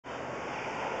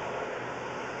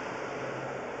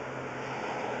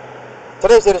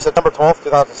Today's date is September 12th,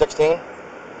 2016.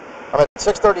 I'm at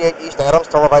 638 East Adams,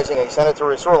 televising a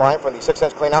sanitary sewer line from the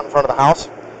 6-inch cleanout in front of the house.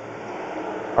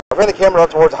 I ran the camera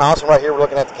up towards the house, and right here we're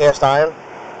looking at the cast iron.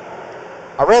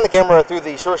 I ran the camera through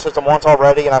the sewer system once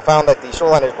already, and I found that the sewer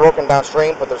line is broken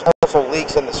downstream, but there's also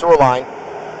leaks in the sewer line,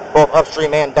 both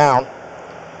upstream and down.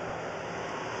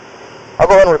 I'll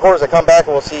go ahead and record as I come back,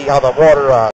 and we'll see how the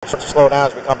water starts to slow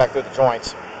down as we come back through the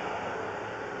joints.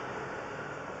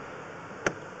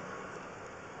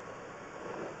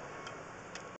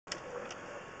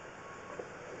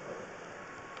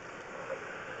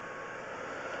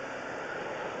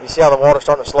 You see how the water's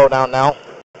starting to slow down now?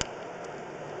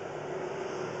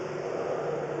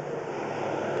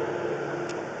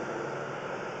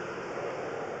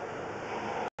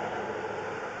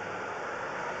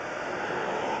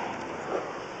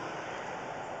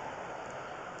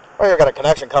 Right here, got a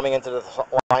connection coming into the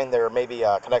line. There may be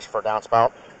a connection for a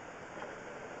downspout.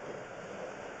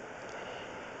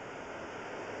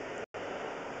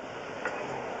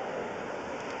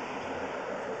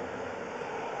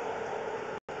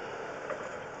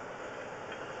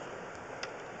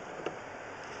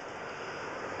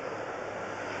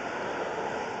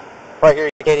 Right here,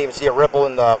 you can't even see a ripple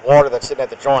in the water that's sitting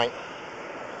at the joint.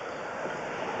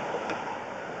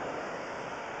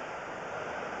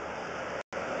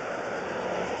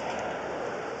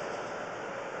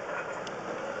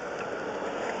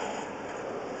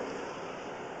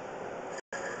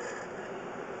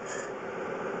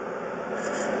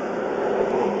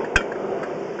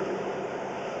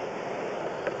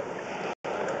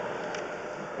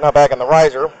 Now back in the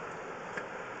riser,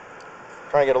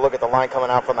 trying to get a look at the line coming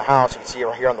out from the house. You can see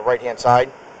right here on the right hand side,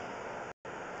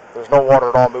 there's no water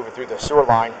at all moving through the sewer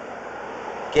line.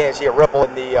 You can't see a ripple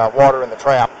in the water in the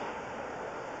trap.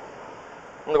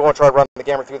 I'm going to go and try to run the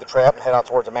camera through the trap and head out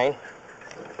towards the main.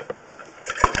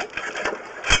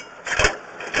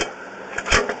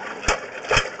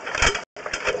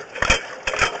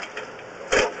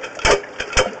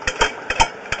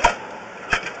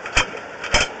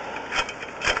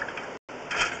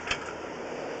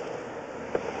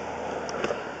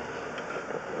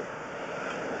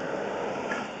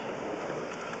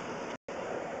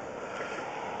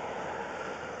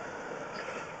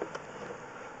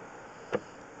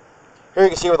 Here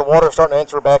you can see where the water is starting to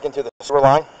enter back into the sewer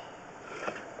line.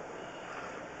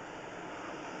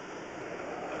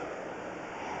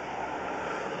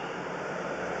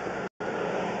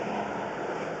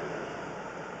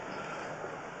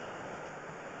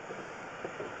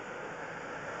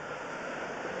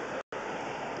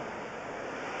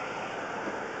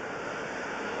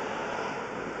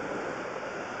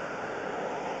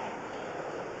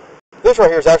 This right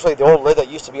here is actually the old lid that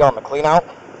used to be on the cleanout.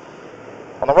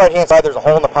 On the right hand side there's a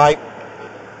hole in the pipe.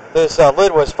 This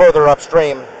lid was further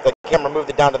upstream. The camera moved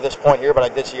it down to this point here, but I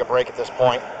did see a break at this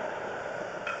point.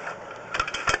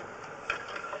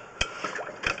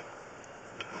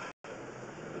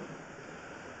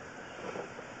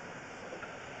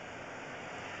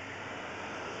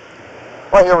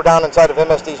 Right here we're down inside of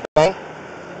MSD's main.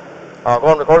 I'll go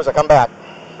and record as I come back.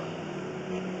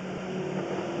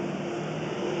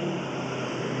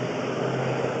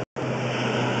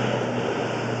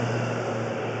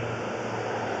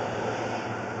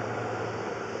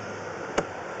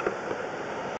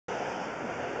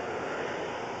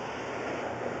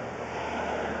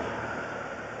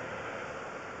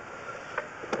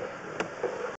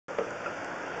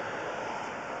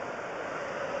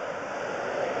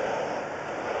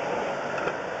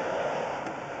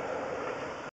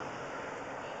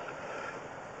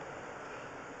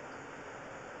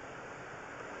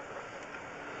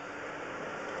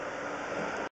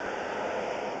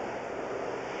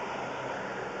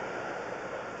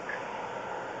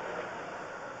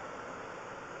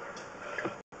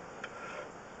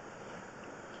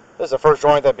 This is the first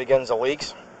joint that begins the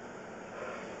leaks.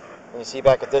 And you see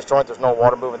back at this joint there's no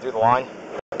water moving through the line.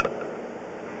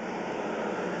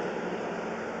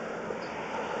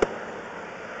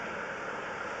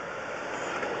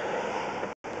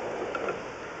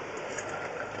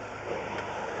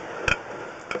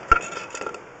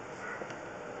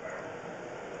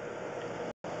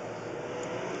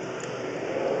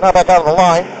 Now back out of the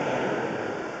line.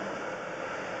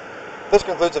 This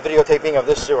concludes the videotaping of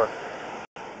this sewer.